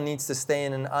anyone needs to stay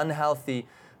in an unhealthy,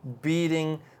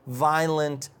 beating,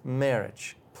 violent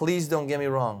marriage. Please don't get me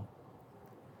wrong.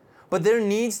 But there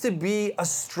needs to be a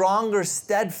stronger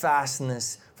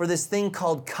steadfastness for this thing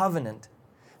called covenant.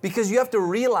 Because you have to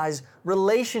realize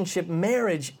relationship,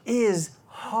 marriage is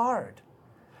hard.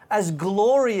 As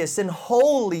glorious and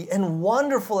holy and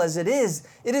wonderful as it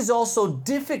is also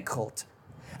difficult.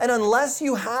 And unless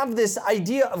you have this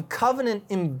idea of covenant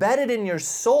embedded in your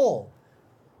soul,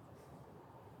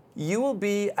 you will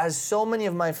be as so many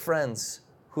of my friends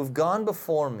who've gone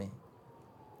before me.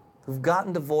 who've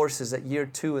gotten divorces at year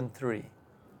 2 and 3.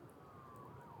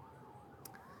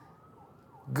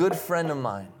 Good friend of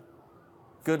mine,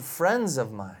 good friends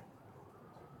of mine,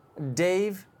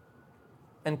 Dave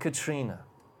and Katrina.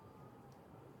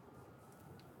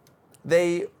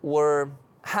 They were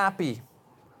happy.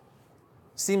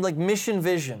 Seemed like mission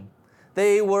vision.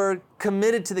 They were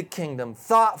committed to the kingdom,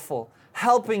 thoughtful,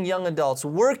 helping young adults,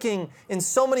 working in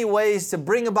so many ways to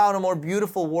bring about a more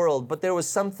beautiful world. But there was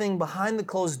something behind the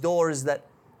closed doors that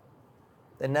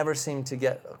they never seemed to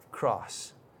get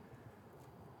across.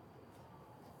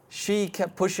 She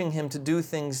kept pushing him to do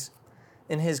things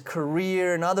in his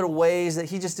career and other ways that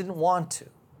he just didn't want to.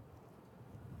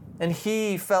 And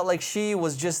he felt like she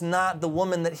was just not the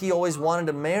woman that he always wanted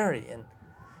to marry.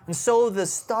 And so the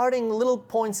starting little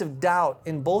points of doubt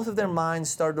in both of their minds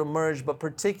started to emerge, but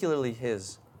particularly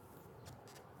his.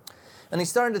 And he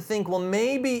started to think, well,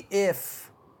 maybe if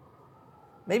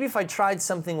I tried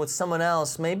something with someone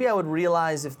else, maybe I would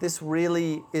realize if this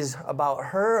really is about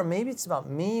her, or maybe it's about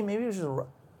me, maybe it's just...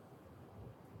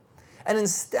 And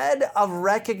instead of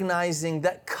recognizing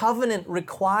that covenant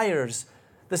requires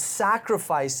the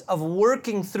sacrifice of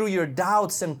working through your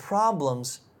doubts and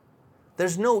problems,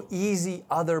 there's no easy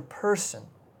other person.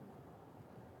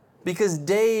 Because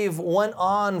Dave went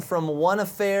on from one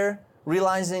affair,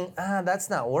 realizing, that's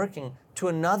not working, to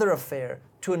another affair,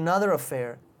 to another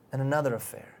affair, and another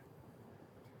affair.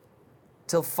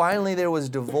 Till finally there was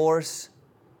divorce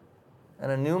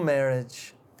and a new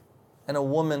marriage and a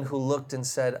woman who looked and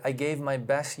said, I gave my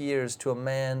best years to a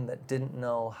man that didn't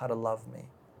know how to love me.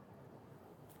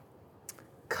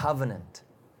 Covenant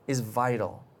is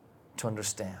vital to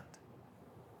understand.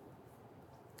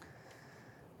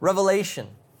 Revelation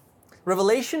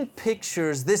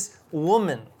pictures this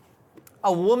woman,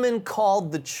 a woman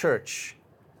called the church.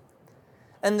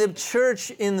 And the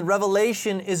church in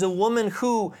Revelation is a woman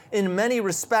who, in many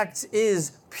respects,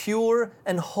 is pure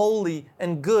and holy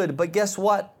and good. But guess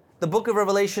what? The book of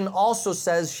Revelation also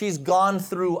says she's gone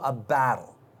through a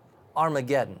battle,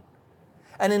 Armageddon.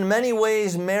 And in many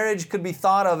ways, marriage could be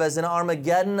thought of as an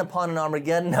Armageddon upon an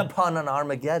Armageddon upon an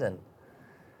Armageddon.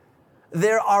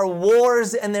 There are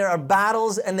wars and there are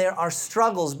battles and there are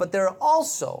struggles, but there are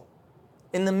also,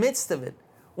 in the midst of it,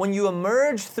 when you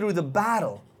emerge through the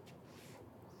battle,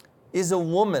 is a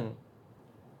woman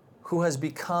who has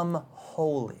become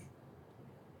holy.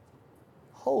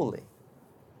 Holy.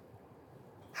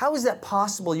 How is that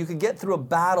possible? You could get through a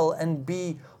battle and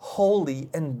be holy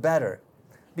and better.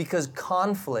 Because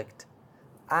conflict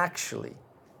actually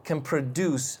can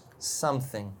produce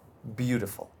something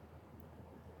beautiful.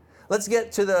 Let's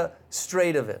get to the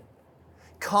straight of it.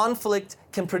 Conflict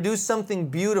can produce something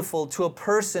beautiful to a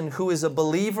person who is a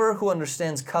believer who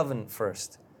understands covenant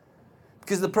first.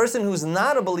 Because the person who's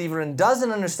not a believer and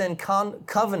doesn't understand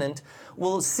covenant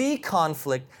will see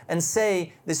conflict and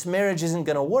say, this marriage isn't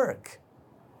going to work.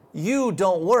 You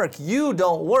don't work. You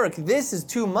don't work. This is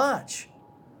too much.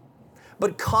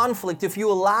 But conflict, if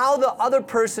you allow the other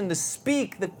person to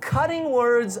speak the cutting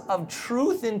words of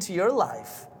truth into your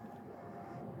life,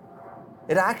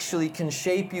 it actually can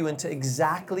shape you into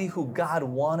exactly who God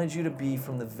wanted you to be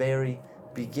from the very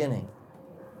beginning.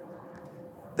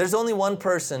 There's only one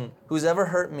person who's ever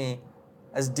hurt me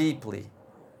as deeply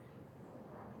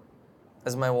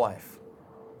as my wife,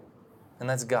 and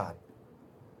that's God,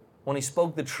 when He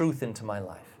spoke the truth into my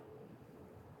life.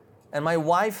 And my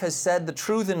wife has said the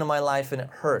truth into my life and it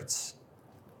hurts.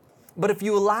 But if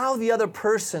you allow the other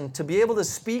person to be able to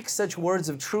speak such words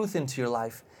of truth into your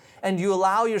life, and you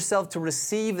allow yourself to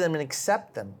receive them and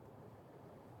accept them,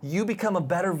 you become a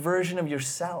better version of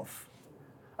yourself,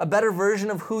 a better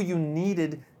version of who you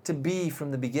needed to be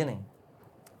from the beginning.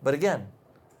 But again,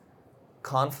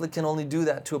 conflict can only do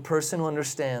that to a person who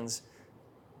understands,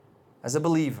 as a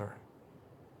believer,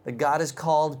 that God has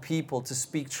called people to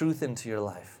speak truth into your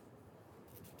life.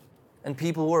 And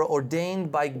people who are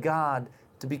ordained by God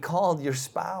to be called your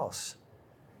spouse.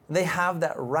 And they have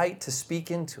that right to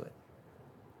speak into it.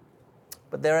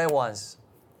 But there I was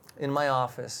in my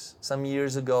office some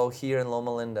years ago here in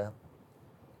Loma Linda.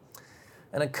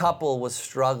 And a couple was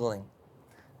struggling.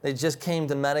 They just came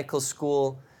to medical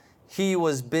school. He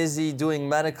was busy doing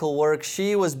medical work.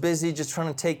 She was busy just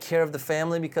trying to take care of the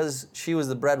family because she was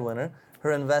the breadwinner.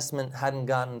 Her investment hadn't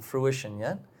gotten fruition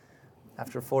yet.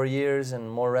 After 4 years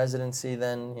and more residency,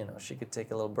 then, she could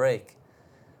take a little break.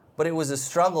 But it was a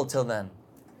struggle till then.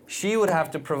 She would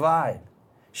have to provide.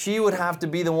 She would have to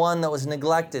be the one that was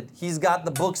neglected. He's got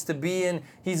the books to be in.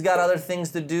 He's got other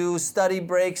things to do. Study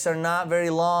breaks are not very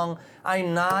long.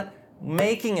 I'm not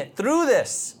making it through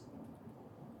this.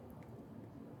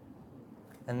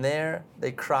 And there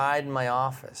they cried in my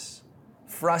office,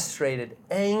 frustrated,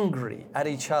 angry at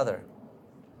each other.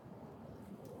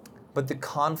 But the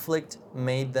conflict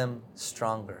made them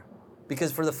stronger.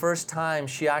 Because for the first time,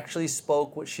 she actually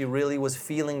spoke what she really was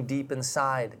feeling deep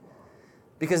inside.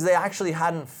 Because they actually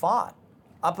hadn't fought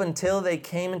up until they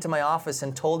came into my office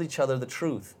and told each other the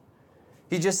truth.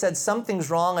 He just said, something's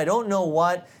wrong, I don't know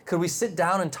what, could we sit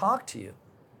down and talk to you?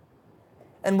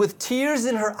 And with tears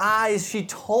in her eyes, she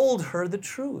told him the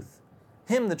truth,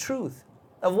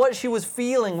 of what she was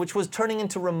feeling, which was turning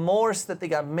into remorse that they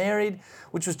got married,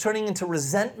 which was turning into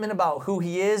resentment about who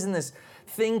he is and this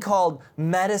thing called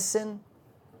medicine.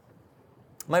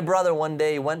 My brother one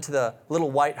day went to the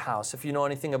Little White House, if you know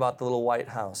anything about the Little White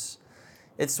House.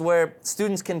 It's where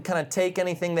students can kind of take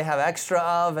anything they have extra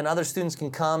of, and other students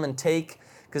can come and take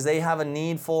because they have a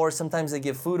need for. Sometimes they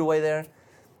give food away there.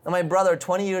 And my brother,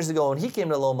 20 years ago, when he came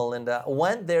to Loma Linda,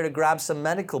 went there to grab some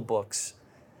medical books.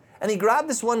 And he grabbed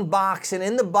this one box, and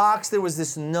in the box there was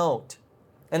this note.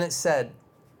 And it said,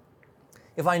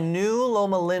 if I knew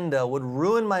Loma Linda would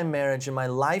ruin my marriage and my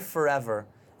life forever,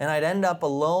 and I'd end up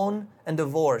alone and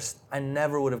divorced, I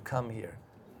never would have come here.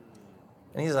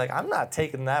 And he's like, I'm not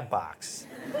taking that box.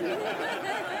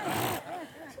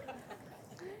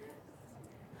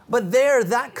 But there,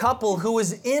 that couple who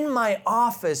was in my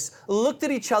office looked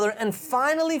at each other and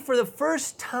finally, for the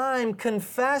first time,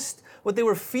 confessed what they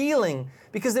were feeling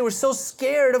because they were so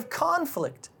scared of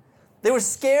conflict. They were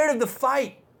scared of the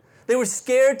fight. They were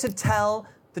scared to tell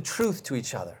the truth to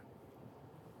each other.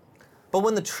 But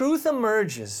when the truth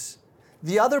emerges,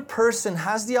 the other person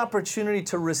has the opportunity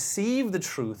to receive the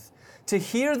truth, to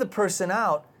hear the person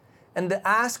out, and to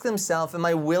ask themselves, am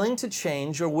I willing to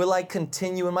change or will I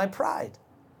continue in my pride?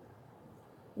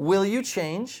 Will you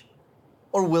change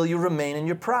or will you remain in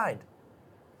your pride?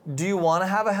 Do you want to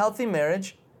have a healthy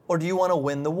marriage or do you want to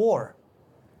win the war?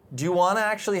 Do you want to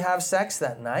actually have sex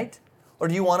that night or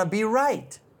do you want to be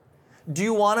right? Do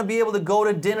you want to be able to go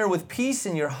to dinner with peace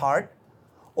in your heart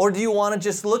or do you want to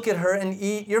just look at her and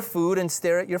eat your food and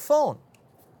stare at your phone?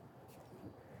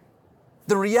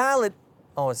 The reality...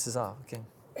 Oh, this is off. Okay.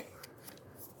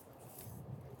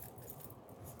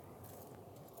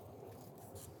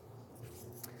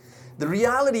 The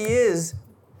reality is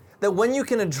that when you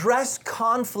can address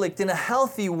conflict in a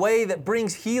healthy way that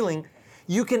brings healing,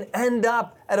 you can end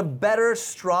up at a better,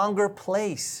 stronger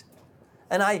place.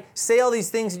 And I say all these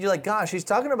things and you're like, gosh, he's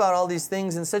talking about all these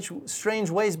things in such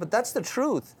strange ways, but that's the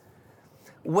truth.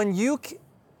 When you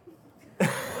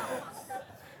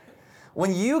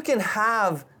can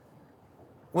have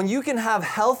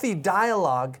healthy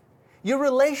dialogue, your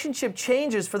relationship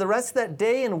changes for the rest of that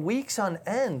day and weeks on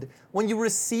end when you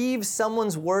receive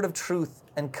someone's word of truth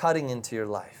and cutting into your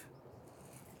life.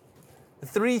 The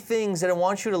three things that I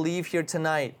want you to leave here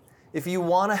tonight, if you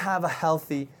want to have a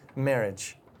healthy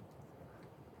marriage: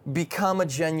 become a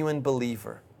genuine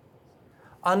believer,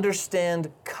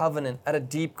 understand covenant at a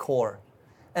deep core,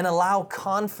 and allow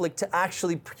conflict to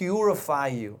actually purify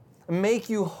you, make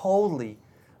you holy,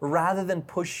 rather than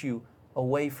push you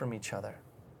away from each other.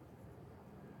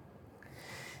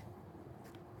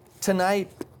 Tonight,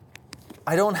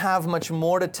 I don't have much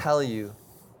more to tell you,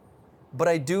 but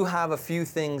I do have a few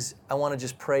things I want to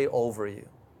just pray over you.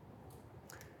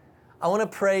 I want to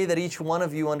pray that each one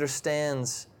of you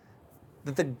understands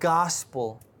that the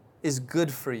gospel is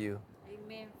good for you.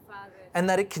 Amen, Father. And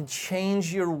that it can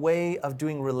change your way of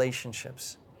doing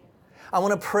relationships. I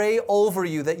want to pray over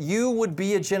you that you would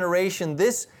be a generation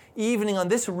this evening on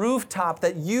this rooftop,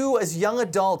 that you as young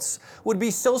adults would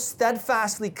be so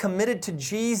steadfastly committed to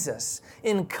Jesus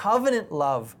in covenant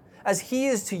love as He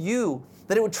is to you,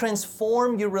 that it would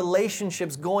transform your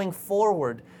relationships going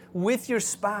forward with your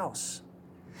spouse.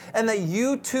 And that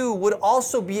you too would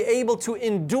also be able to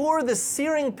endure the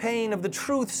searing pain of the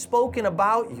truth spoken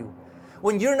about you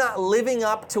when you're not living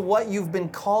up to what you've been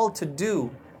called to do.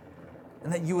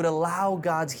 And that you would allow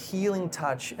God's healing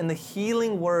touch and the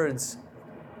healing words,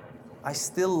 I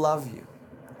still love you.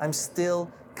 I'm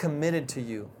still committed to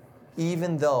you,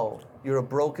 even though you're a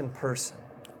broken person.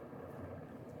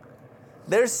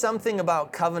 There's something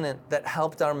about covenant that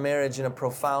helped our marriage in a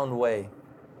profound way.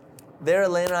 There,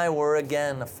 Elaine and I were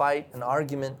again, a fight, an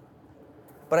argument.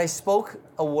 But I spoke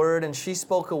a word and she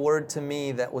spoke a word to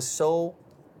me that was so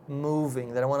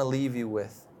moving that I want to leave you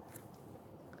with.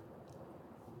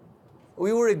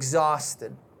 We were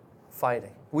exhausted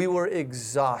fighting. We were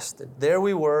exhausted. There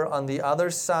we were on the other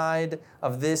side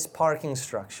of this parking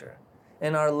structure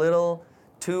in our little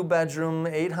 2-bedroom,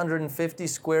 850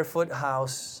 square foot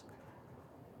house,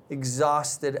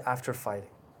 exhausted after fighting.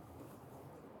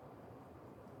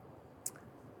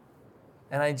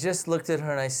 And I just looked at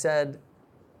her and I said,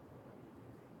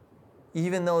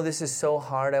 even though this is so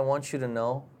hard, I want you to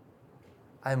know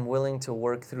I'm willing to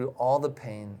work through all the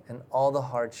pain and all the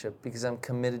hardship because I'm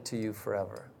committed to you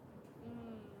forever.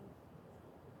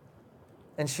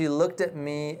 And she looked at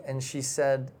me and she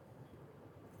said,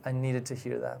 I needed to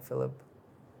hear that, Philip,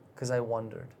 because I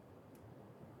wondered.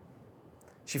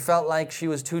 She felt like she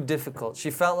was too difficult.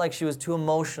 She felt like she was too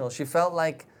emotional. She felt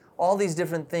like all these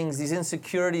different things, these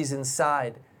insecurities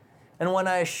inside. And when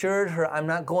I assured her, I'm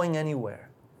not going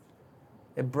anywhere,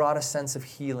 it brought a sense of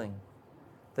healing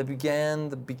that began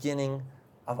the beginning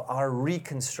of our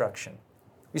reconstruction.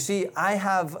 You see, I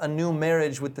have a new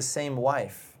marriage with the same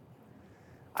wife.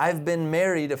 I've been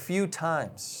married a few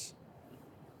times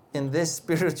in this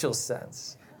spiritual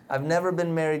sense. I've never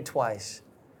been married twice.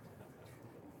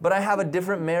 But I have a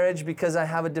different marriage because I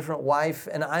have a different wife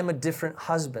and I'm a different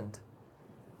husband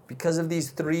because of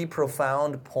these 3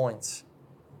 profound points.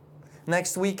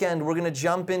 Next weekend, we're going to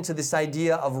jump into this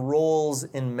idea of roles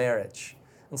in marriage.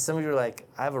 And some of you are like,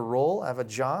 I have a role, I have a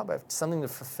job, I have something to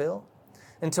fulfill.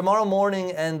 And tomorrow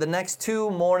morning and the next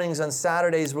 2 mornings on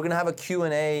Saturdays, we're going to have a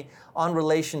Q&A on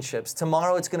relationships.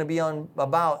 Tomorrow it's going to be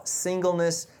about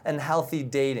singleness and healthy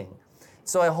dating.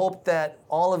 So I hope that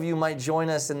all of you might join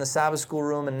us in the Sabbath School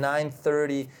room at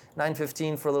 9:30,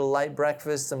 9:15 for a little light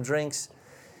breakfast, some drinks,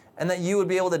 and that you would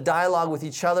be able to dialogue with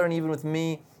each other and even with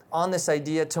me on this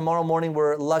idea. Tomorrow morning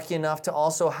we're lucky enough to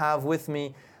also have with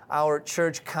me our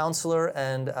church counselor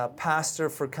and pastor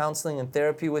for counseling and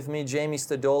therapy with me, Jamie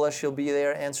Stadola. She'll be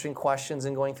there answering questions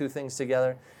and going through things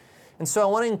together. And so I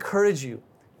want to encourage you.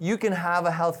 You can have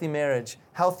a healthy marriage,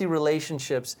 healthy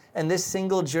relationships, and this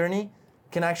single journey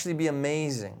can actually be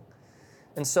amazing.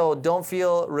 And so don't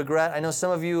feel regret. I know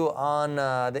some of you on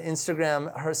the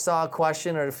Instagram saw a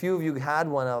question, or a few of you had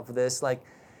one of this, like,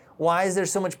 why is there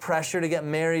so much pressure to get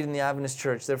married in the Adventist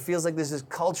church? There feels like there's this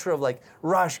culture of like,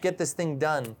 rush, get this thing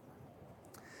done.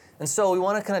 And so we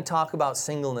want to kind of talk about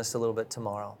singleness a little bit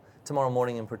tomorrow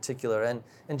morning in particular, and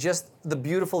just the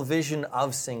beautiful vision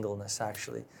of singleness,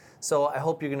 actually. So I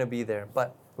hope you're going to be there.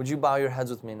 But would you bow your heads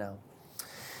with me now?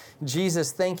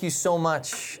 Jesus, thank you so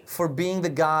much for being the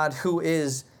God who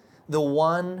is the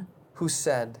one who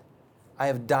said, I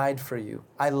have died for you.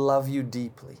 I love you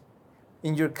deeply.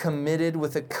 And you're committed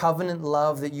with a covenant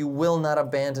love that you will not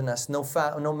abandon us, no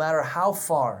matter how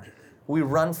far we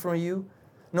run from you,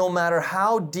 no matter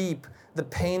how deep the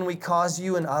pain we cause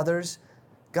you and others.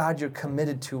 God, you're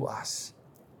committed to us.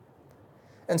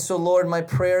 And so, Lord, my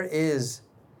prayer is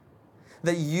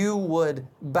that you would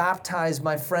baptize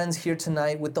my friends here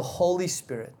tonight with the Holy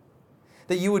Spirit,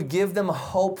 that you would give them a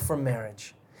hope for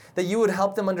marriage, that you would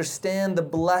help them understand the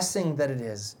blessing that it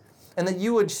is, and that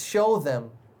you would show them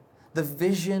the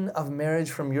vision of marriage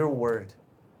from your word.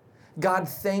 God,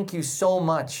 thank you so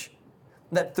much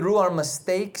that through our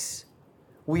mistakes,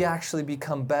 we actually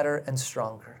become better and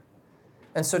stronger.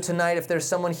 And so tonight, if there's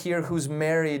someone here who's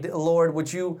married, Lord,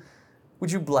 would you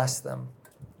bless them?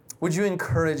 Would you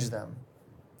encourage them?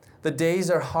 The days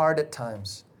are hard at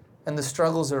times, and the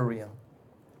struggles are real.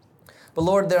 But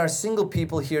Lord, there are single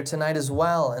people here tonight as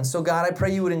well. And so God, I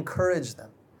pray you would encourage them,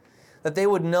 that they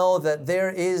would know that there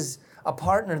is a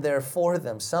partner there for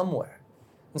them somewhere.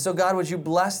 And so God, would you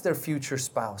bless their future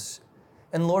spouse?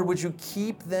 And Lord, would you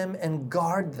keep them and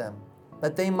guard them,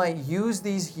 that they might use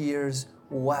these years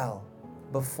well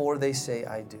before they say,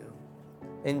 I do.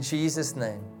 In Jesus'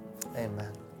 name,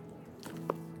 amen.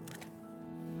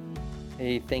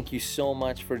 Hey, thank you so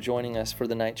much for joining us for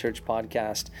the Night Church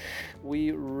podcast. We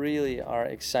really are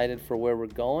excited for where we're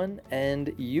going,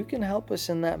 and you can help us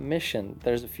in that mission.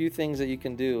 There's a few things that you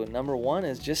can do. Number one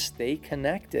is just stay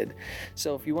connected.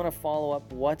 So if you want to follow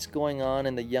up what's going on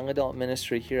in the young adult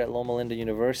ministry here at Loma Linda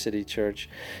University Church,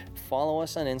 follow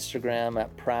us on Instagram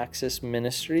at Praxis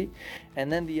Ministry.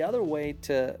 And then the other way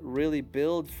to really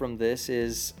build from this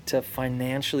is to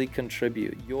financially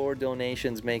contribute. Your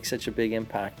donations make such a big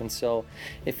impact. And so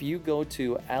if you go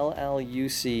to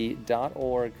lluc.org/give,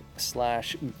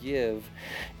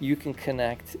 you can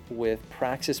connect with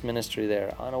Praxis Ministry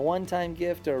there. On a one-time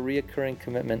gift or a reoccurring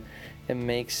commitment, it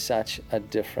makes such a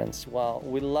difference. Well,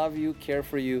 we love you, care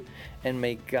for you, and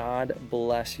may God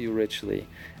bless you richly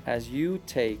as you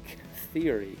take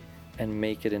theory and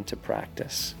make it into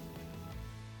practice.